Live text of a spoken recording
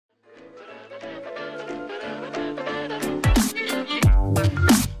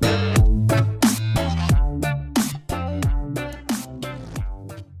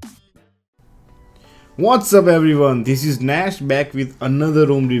What's up everyone, this is Nesh back with another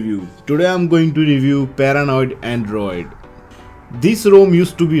ROM review. Today I'm going to review Paranoid Android. This ROM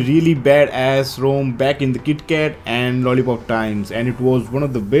used to be really badass ROM back in the KitKat and Lollipop times, and it was one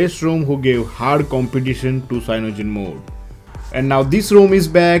of the best ROM who gave hard competition to CyanogenMod. And now this ROM is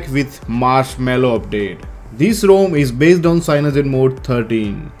back with Marshmallow update. This ROM is based on CyanogenMod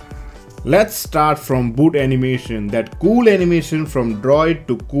 13. Let's start from boot animation. That cool animation from Droid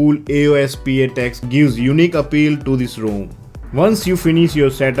to cool AOSPA text gives unique appeal to this ROM. Once you finish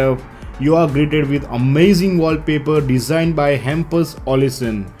your setup, you are greeted with amazing wallpaper designed by HAMPUS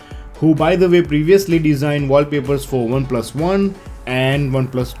OLESSON, who by the way previously designed wallpapers for Oneplus One and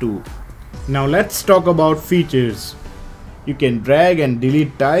Oneplus 2. Now let's talk about features. You can drag and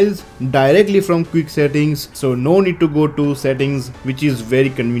delete tiles directly from quick settings, so no need to go to settings, which is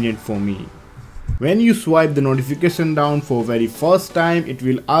very convenient for me. When you swipe the notification down for very first time, it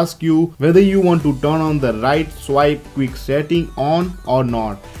will ask you whether you want to turn on the right swipe quick setting on or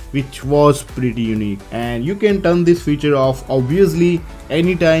not, which was pretty unique, and you can turn this feature off obviously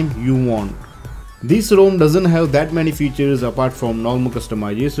anytime you want. This ROM doesn't have that many features apart from normal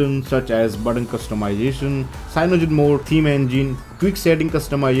customization such as button customization, CyanogenMod theme engine, quick setting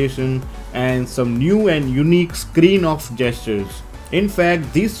customization, and some new and unique screen of gestures. In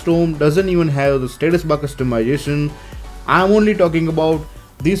fact, this ROM doesn't even have the status bar customization. I'm only talking about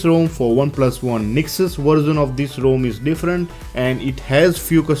this ROM for Oneplus One. Nexus version of this ROM is different and it has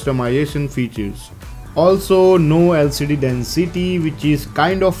few customization features. Also, no LCD density, which is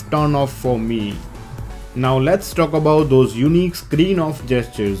kind of turn off for me. Now let's talk about those unique screen off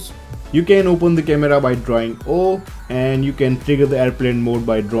gestures. You can open the camera by drawing O, and you can trigger the airplane mode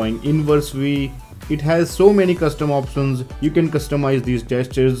by drawing inverse V. It has so many custom options. You can customize these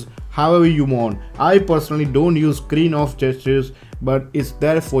gestures however you want. I personally don't use screen off gestures, but it's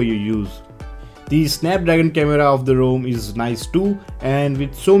there for your use. The Snapdragon camera of the ROM is nice too, and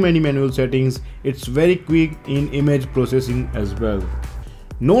with so many manual settings, it's very quick in image processing as well.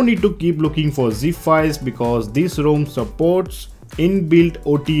 No need to keep looking for zip files because this ROM supports inbuilt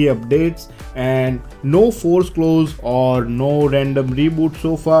OTA updates and no force close or no random reboot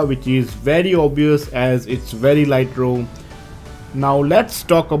so far, which is very obvious as it's very light ROM. Now let's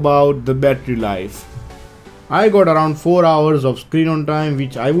talk about the battery life. I got around 4 hours of screen on time,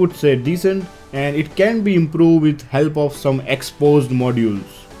 which I would say decent, and it can be improved with help of some exposed modules.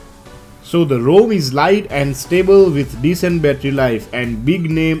 So the ROM is light and stable with decent battery life and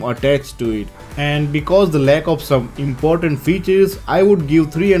big name attached to it. And because the lack of some important features, I would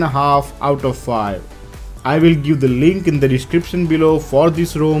give 3.5 out of 5. I will give the link in the description below for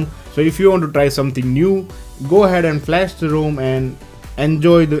this ROM. So if you want to try something new, go ahead and flash the ROM and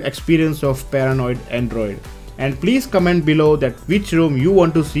enjoy the experience of Paranoid Android. And please comment below that which ROM you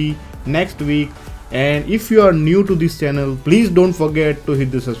want to see next week. And if you are new to this channel, please don't forget to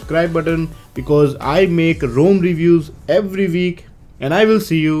hit the subscribe button because I make ROM reviews every week, and I will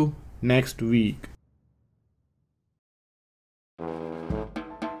see you next week.